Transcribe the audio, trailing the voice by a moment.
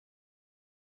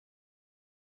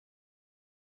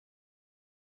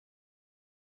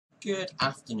Good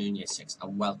afternoon, Year 6,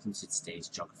 and welcome to today's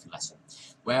geography lesson,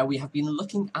 where we have been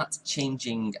looking at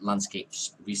changing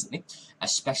landscapes recently,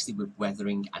 especially with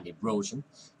weathering and erosion.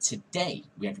 Today,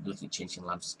 we are going to be looking at changing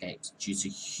landscapes due to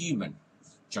human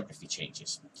geography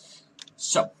changes.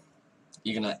 So,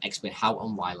 you're going to explain how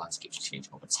and why landscapes change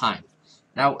over time.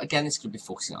 Now, again, this is going to be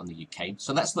focusing on the UK,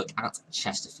 so let's look at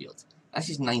Chesterfield.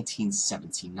 This is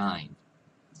 1979.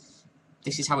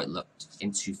 This is how it looked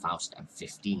in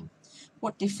 2015.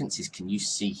 What differences can you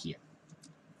see here?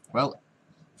 Well,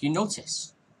 if you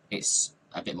notice, it's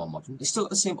a bit more modern. It's still got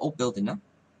the same old building now,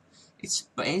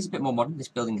 but it is a bit more modern. This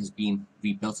building has been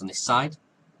rebuilt on this side.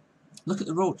 Look at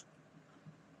the road.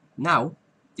 Now,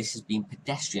 this has been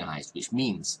pedestrianised, which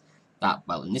means that,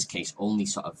 well, in this case, only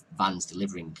sort of vans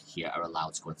delivering here are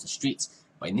allowed to go into the streets,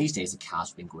 but in these days, the cars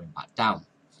have been going back down.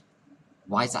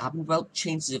 Why has that happened? Well,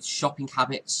 changes of shopping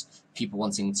habits, people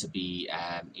wanting to be,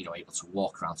 able to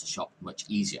walk around to shop much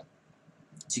easier.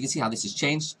 So you can see how this has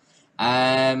changed.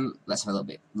 Let's have a little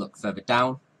bit look further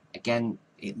down. Again,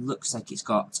 it looks like it's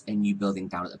got a new building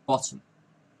down at the bottom.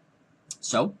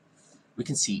 So we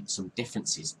can see some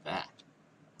differences there.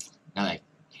 Now,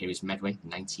 here is Medway,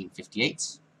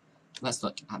 1958. Let's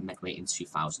look at Medway in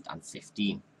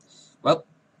 2015. Well,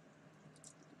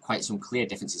 quite some clear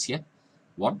differences here.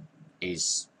 One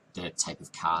is the type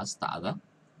of cars that are there.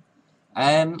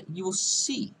 You will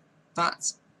see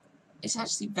that it's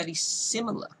actually very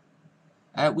similar.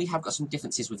 We have got some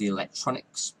differences with the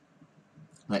electronics.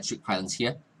 Electric pylons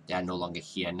here, they are no longer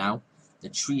here now. The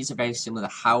trees are very similar, the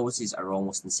houses are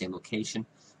almost in the same location.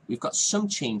 We've got some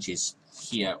changes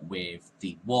here with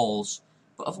the walls,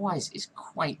 but otherwise it's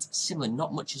quite similar.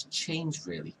 Not much has changed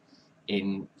really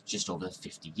in just over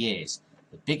 50 years.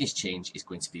 The biggest change is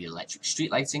going to be the electric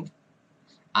street lighting,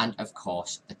 and of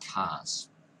course the cars.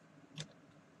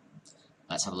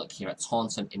 Let's have a look here at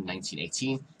Taunton in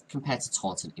 1918 compared to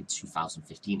Taunton in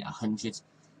 2015.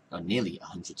 Nearly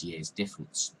 100 years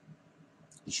difference.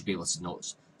 You should be able to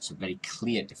notice some very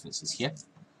clear differences here.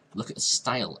 Look at the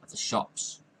style of the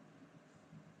shops.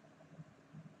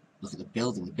 Look at the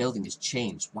building. The building has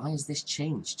changed. Why has this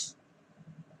changed?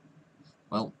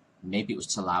 Well, maybe it was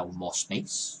to allow more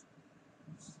space.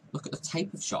 Look at the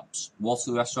type of shops.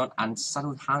 Waterloo Restaurant and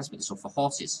Saddle Harrisburg, so for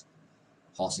horses.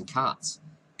 Horse and carts.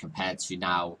 Compared to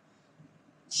now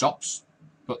shops,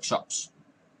 bookshops,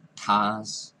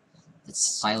 cars, the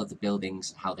style of the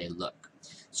buildings, and how they look.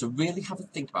 So really have a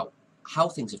think about how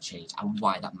things have changed and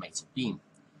why that might have been.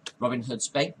 Robin Hood's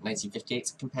Bay,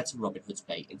 1958, compared to Robin Hood's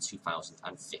Bay in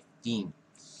 2015.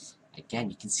 Again,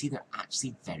 you can see they're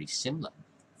actually very similar.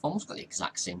 I've almost got the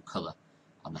exact same colour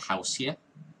on the house here.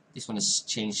 This one has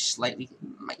changed slightly.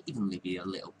 It might even be a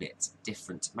little bit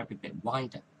different. It might be a bit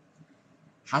wider.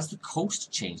 Has the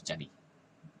coast changed any?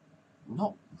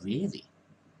 Not really.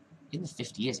 In the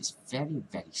 50 years, it's very,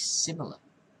 very similar.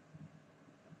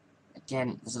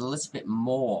 Again, there's a little bit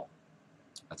more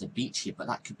of the beach here, but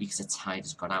that could be because the tide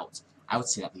has gone out. I would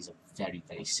say that these are very,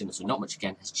 very similar. So not much,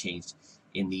 again, has changed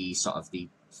in the sort of the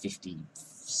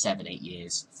 57, 8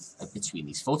 years between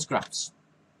these photographs.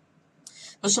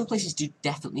 But some places do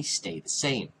definitely stay the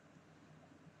same.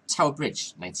 Tower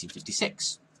Bridge,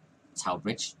 1956. Tower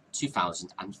Bridge,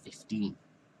 2015.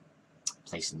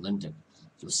 Place in London.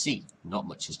 You'll see not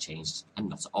much has changed, and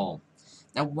not at all.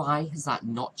 Now, why has that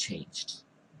not changed?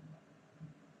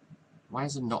 Why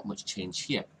is there not much change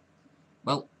here?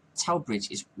 Well, Tower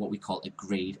Bridge is what we call a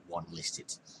Grade 1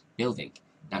 listed building.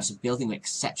 Now, it's a building with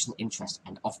exceptional interest,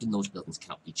 and often those buildings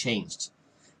cannot be changed.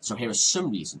 So here are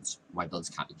some reasons why buildings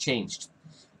can't be changed.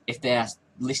 If they're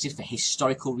listed for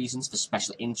historical reasons, for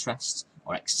special interests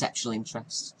or exceptional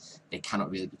interests, they cannot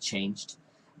really be changed.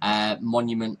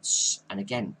 Monuments, and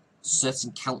again,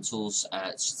 certain councils,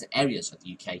 certain areas of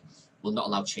the UK will not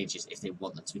allow changes if they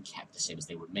want them to be kept the same as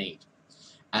they were made.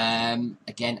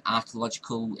 Again,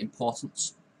 archaeological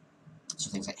importance, so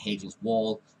things like Hadrian's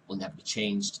Wall will never be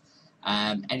changed.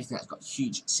 Anything that's got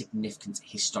huge, significant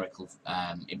historical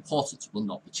importance will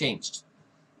not be changed.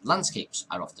 Landscapes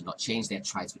are often not changed. They are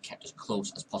tried to be kept as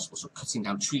close as possible, so cutting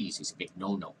down trees is a big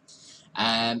no-no.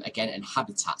 Again, and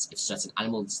habitats, if certain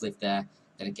animals live there,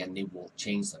 then again, they won't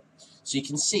change them. So you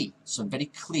can see some very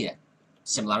clear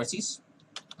similarities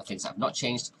of things that have not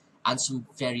changed, and some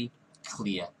very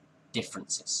clear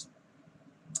differences.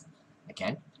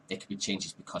 Again, there could be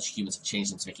changes because humans have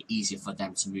changed them to make it easier for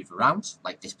them to move around,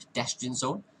 like this pedestrian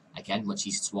zone. Again, much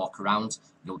easier to walk around,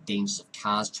 no dangers of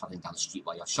cars travelling down the street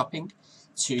while you're shopping,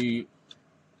 to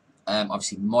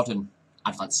obviously modern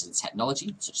advances in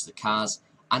technology, such as the cars,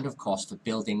 and of course for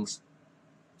buildings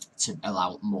to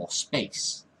allow more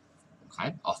space,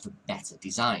 okay, or for better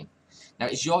design. Now,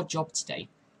 it's your job today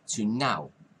to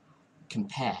now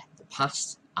compare the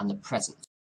past and the present.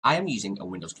 I am using a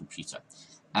Windows computer.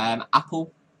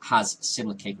 Apple has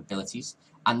similar capabilities,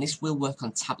 and this will work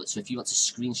on tablets. So if you want to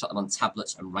screenshot them on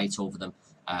tablets and write over them,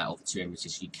 over two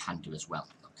images, you can do as well.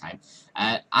 Okay.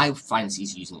 I find it's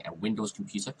easy using a Windows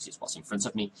computer because it's what's in front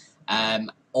of me,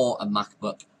 or a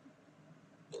MacBook.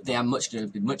 They are going to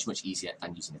be much easier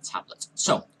than using a tablet.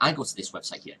 So I go to this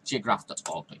website here,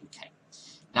 geograph.org.uk.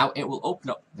 Now it will open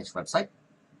up this website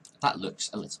that looks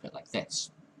a little bit like this.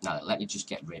 Now let me just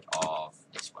get rid of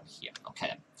this one here. Okay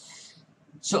then.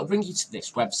 So it'll bring you to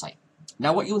this website.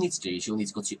 Now what you'll need to do is you'll need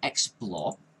to go to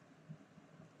Explore,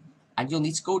 and you'll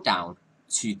need to go down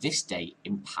to this day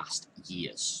in past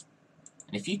years.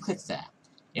 And if you click there,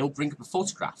 it will bring up a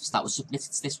photographs that was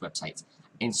submitted to this website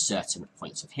in certain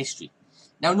points of history.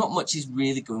 Now, not much is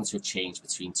really going to have changed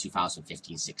between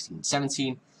 2015, 16,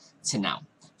 17 to now.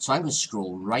 So I'm going to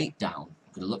scroll right down.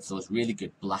 I'm going to look for those really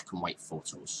good black and white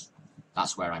photos.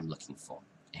 That's where I'm looking for.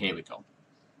 Here we go.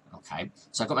 Okay,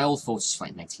 so I've got my old photos from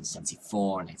like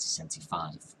 1974 and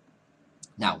 1975.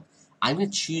 Now, I'm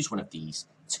going to choose one of these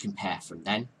to compare from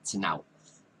then to now.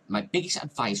 My biggest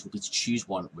advice would be to choose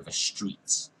one with a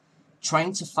street.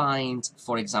 Trying to find,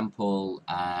 for example,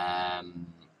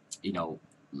 you know,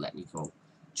 let me go.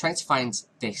 Trying to find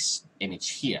this image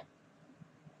here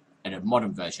in a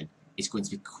modern version is going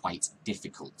to be quite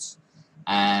difficult.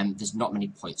 There's not many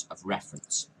points of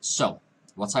reference. So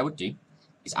what I would do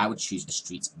is I would choose a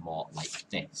street more like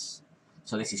this.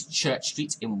 So this is Church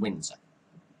Street in Windsor.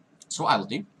 So what I will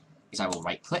do is I will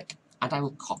right click and I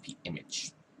will copy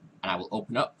image. And I will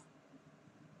open up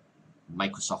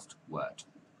Microsoft Word.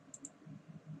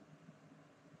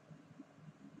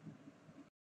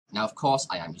 Now, of course,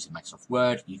 I am using Microsoft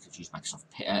Word. You could use Microsoft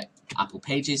Apple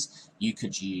Pages. You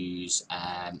could use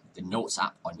the Notes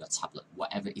app on your tablet,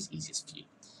 whatever is easiest for you.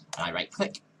 And I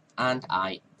right-click and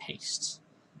I paste.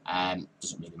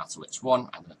 Doesn't really matter which one.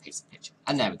 I'm going to paste the picture.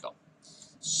 And there we go.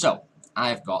 So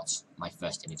I've got my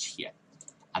first image here.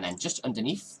 And then just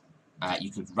underneath,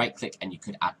 you could right-click and you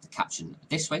could add the caption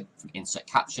this way from Insert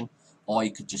Caption, or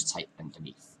you could just type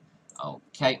underneath.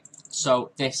 Okay,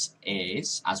 so this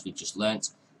is, as we've just learnt,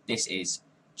 this is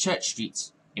Church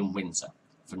Street in Windsor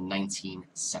from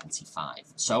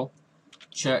 1975. So,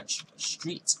 Church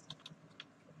Street,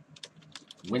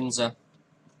 Windsor,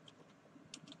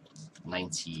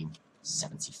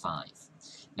 1975.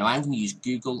 Now, I'm going to use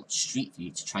Google Street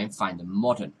View to try and find the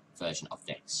modern version of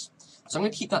this. So, I'm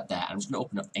going to keep that there, and I'm just going to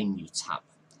open up a new tab.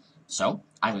 So,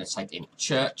 I'm going to type in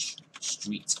Church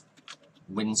Street,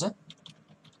 Windsor.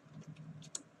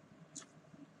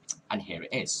 And here it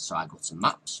is. So I go to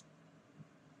Maps.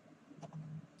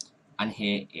 And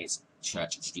here is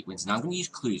Church Street, Windsor. Now I'm going to use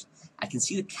clues. I can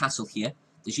see the castle here.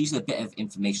 There's usually a bit of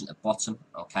information at the bottom.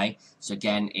 Okay. So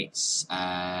again, it's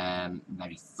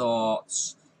Merry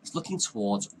Thoughts. It's looking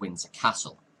towards Windsor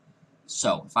Castle.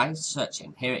 So if I search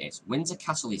in, here it is. Windsor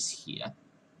Castle is here.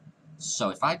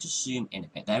 So if I just zoom in a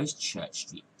bit, there is Church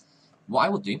Street. What I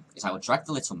will do is I will drag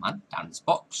the little man down this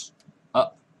box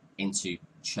up into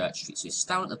Church Street. So it's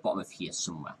down at the bottom of here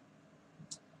somewhere.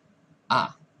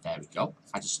 Ah, there we go.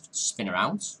 If I just spin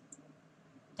around,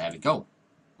 there we go.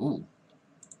 Ooh,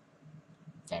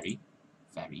 very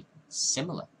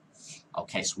similar.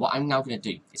 Okay, so what I'm now going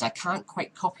to do is I can't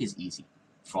quite copy as easy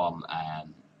from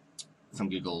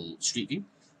Google Street View.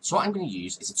 So what I'm going to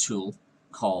use is a tool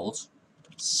called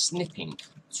Snipping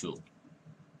Tool.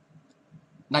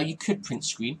 Now you could print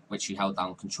screen, which you held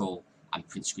down Control and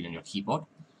print screen on your keyboard.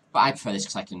 But I prefer this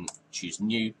because I can choose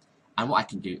new, and what I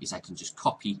can do is I can just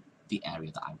copy the area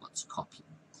that I want to copy.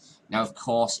 Now, of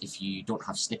course, if you don't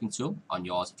have snipping tool on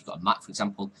yours, if you've got a Mac, for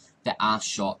example, there are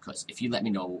shortcuts. If you let me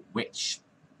know which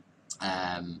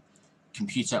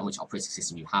computer and which operating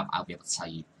system you have, I'll be able to tell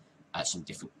you some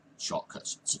different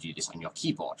shortcuts to do this on your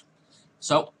keyboard.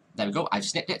 So, there we go. I've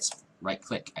snipped it.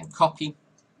 Right-click and copy.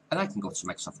 And I can go to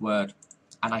Microsoft Word,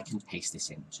 and I can paste this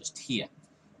in just here.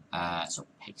 So,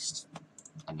 paste.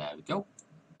 And there we go.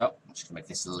 Oh, I'm just going to make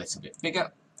this a little bit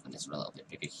bigger, and this one a little bit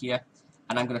bigger here.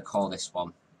 And I'm going to call this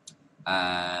one,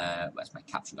 where's my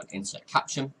caption gone? Insert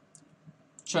Caption.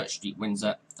 Church Street,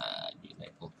 Windsor. New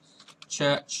label.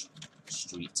 Church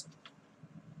Street,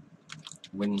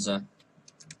 Windsor.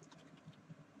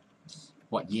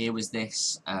 What year was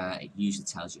this? It usually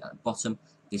tells you at the bottom.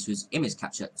 This was image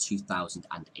capture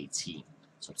 2018.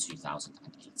 So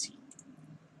 2018.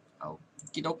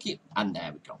 Okie dokie. And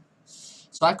there we go.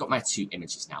 So I've got my two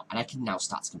images now, and I can now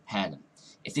start to compare them.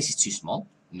 If this is too small,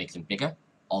 make them bigger.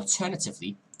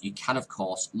 Alternatively, you can, of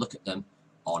course, look at them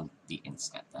on the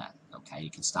internet there. Okay,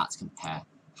 you can start to compare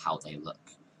how they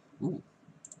look. Ooh,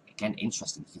 it again,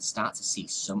 interesting. You can start to see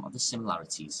some of the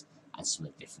similarities and some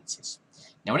of the differences.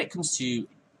 Now, when it comes to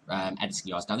editing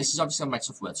yours, now this is obviously on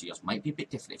Microsoft Word, so yours might be a bit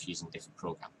different if you're using a different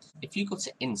program. If you go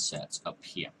to Insert up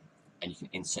here, and you can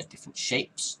insert different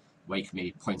shapes, where you can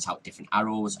maybe point out different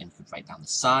arrows, and you could write down the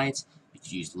sides. You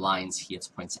could use lines here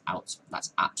to point it out.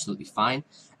 That's absolutely fine.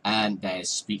 And there's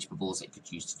speech bubbles that you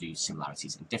could use to do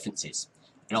similarities and differences.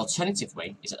 An alternative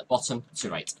way is at the bottom to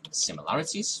write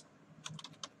similarities.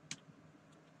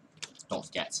 Don't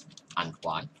forget, and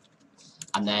why.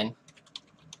 And then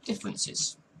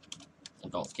differences.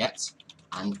 And don't forget,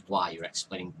 and why. You're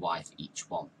explaining why for each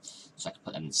one. So I can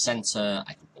put them in the center,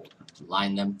 I can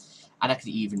line them, and I could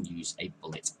even use a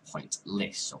bullet point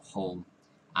list. So home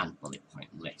and bullet point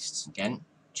lists. Again,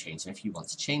 change them if you want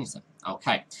to change them.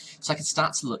 Okay, so I can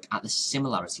start to look at the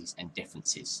similarities and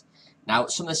differences. Now,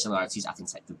 some of the similarities are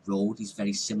things like the road is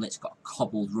very similar. It's got a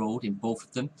cobbled road in both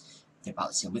of them. They're about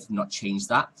the same width, not changed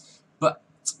that. But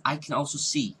I can also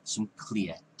see some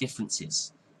clear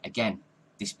differences. Again,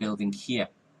 this building here,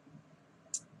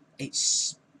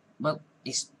 it's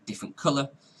different colour.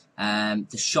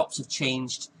 The shops have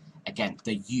changed. Again,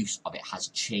 the use of it has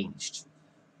changed.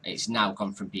 It's now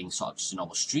gone from being sort of just a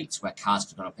normal street where cars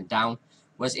could go up and down.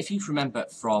 Whereas if you remember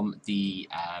from the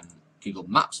Google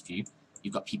Maps view,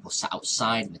 you've got people sat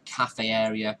outside in the cafe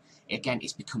area. Again,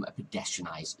 it's become a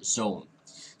pedestrianised zone.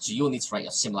 So you'll need to write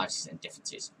your similarities and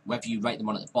differences. Whether you write them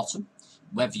on at the bottom,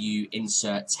 whether you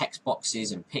insert text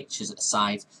boxes and pictures at the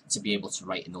side to be able to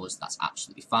write in those, that's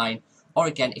absolutely fine. Or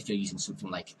again, if you're using something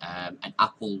like an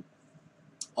Apple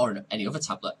or any other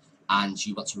tablet and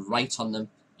you want to write on them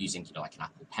using, like an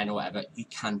Apple Pen or whatever, you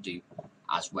can do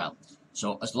as well.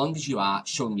 So as long as you are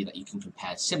showing me that you can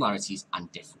compare similarities and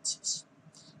differences,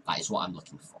 that is what I'm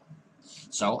looking for.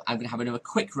 So I'm going to have another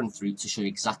quick run through to show you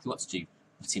exactly what to do,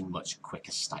 but in much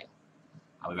quicker style.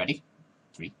 Are we ready?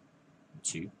 3,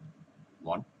 2,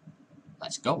 1,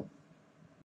 let's go.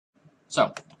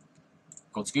 So,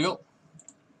 go to Google,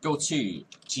 go to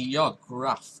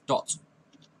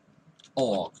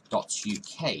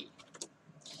geograph.org.uk.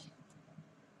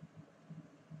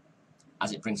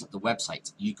 As it brings up the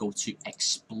website, you go to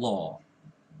Explore.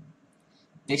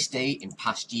 This day in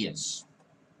past years.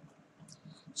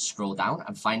 Scroll down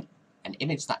and find an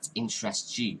image that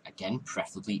interests you, again,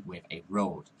 preferably with a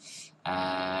road.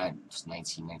 It's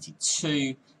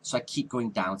 1992, so I keep going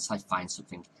down until I find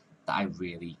something that I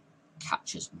really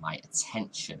captures my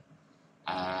attention.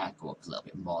 Go up a little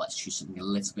bit more. Let's choose something a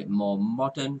little bit more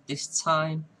modern this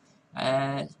time.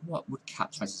 What would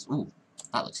capture my attention? Ooh,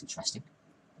 that looks interesting.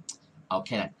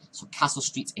 Okay then, so Castle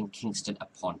Street in Kingston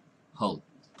upon Hull.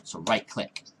 So right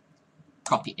click,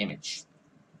 copy image.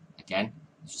 Again,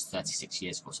 this was 36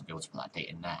 years ago, so I'll be able to put that date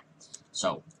in there.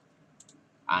 So,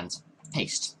 and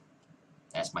paste.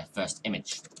 There's my first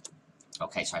image.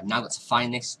 Okay, so I've now got to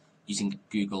find this using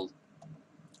Google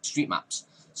Street Maps.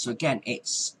 So again,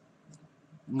 it's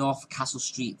North Castle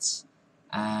Street.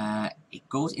 It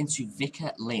goes into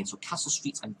Vicar Lane. So Castle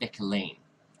Street and Vicar Lane.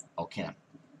 Okay then.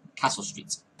 Castle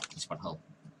Street. This one, Hull.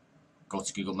 Go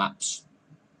to Google Maps.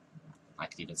 I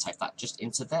could even type that just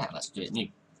into there. Let's do it new.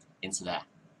 Into there.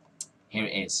 Here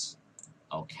it is.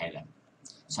 Okay then.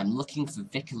 So I'm looking for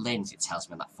Vicar Lane, as it tells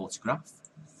me on that photograph.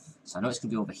 So I know it's going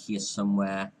to be over here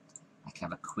somewhere. I can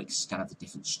have a quick scan of the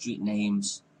different street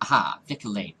names. Aha, Vicar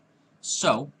Lane.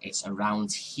 So it's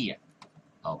around here.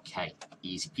 Okay,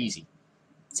 easy peasy.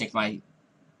 Take my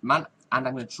man and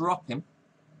I'm going to drop him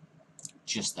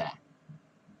just there.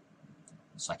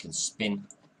 So I can spin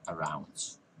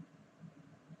around.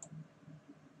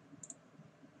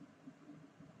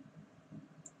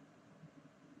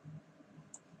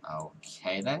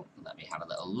 Okay then, let me have a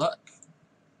little look.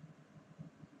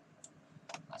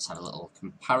 Let's have a little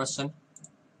comparison.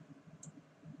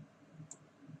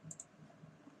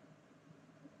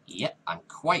 Yep, I'm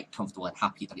quite comfortable and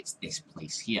happy that it's this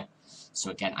place here.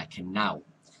 So again, I can now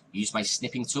use my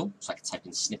snipping tool. So I can type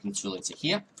in snipping tool into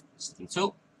here. Snipping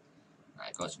tool.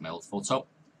 I go to my old photo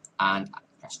and I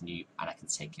press new and I can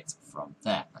take it from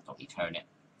there. I don't need her in it.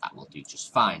 That will do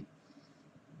just fine.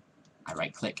 I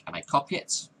right click and I copy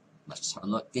it. Let's just have a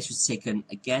look. This was taken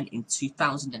again in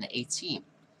 2018.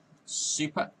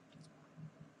 Super.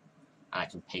 And I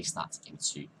can paste that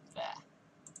into there.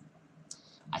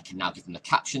 I can now give them the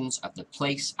captions of the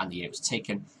place and the year it was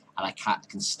taken, and I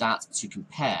can start to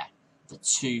compare the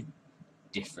two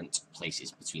different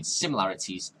places between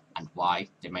similarities and why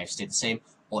they may have stayed the same,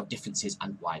 or differences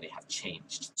and why they have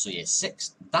changed. So year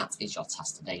 6, that is your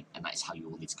task today, and that is how you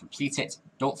will need to complete it.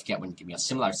 Don't forget, when you give me your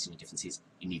similarities and your differences,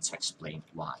 you need to explain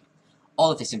why.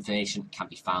 All of this information can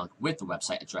be found with the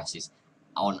website addresses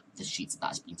on the sheet that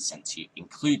has been sent to you,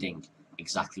 including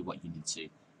exactly what you need to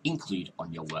include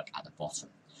on your work at the bottom.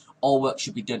 All work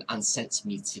should be done and sent to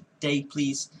me today,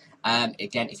 please.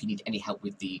 Again, if you need any help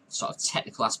with the sort of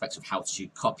technical aspects of how to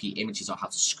copy images or how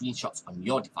to screenshot on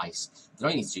your device, then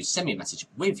all you need to do is send me a message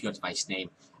with your device name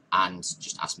and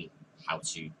just ask me how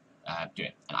to do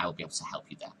it, and I will be able to help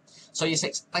you there. So year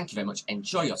 6, thank you very much,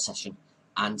 enjoy your session,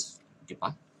 and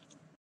goodbye.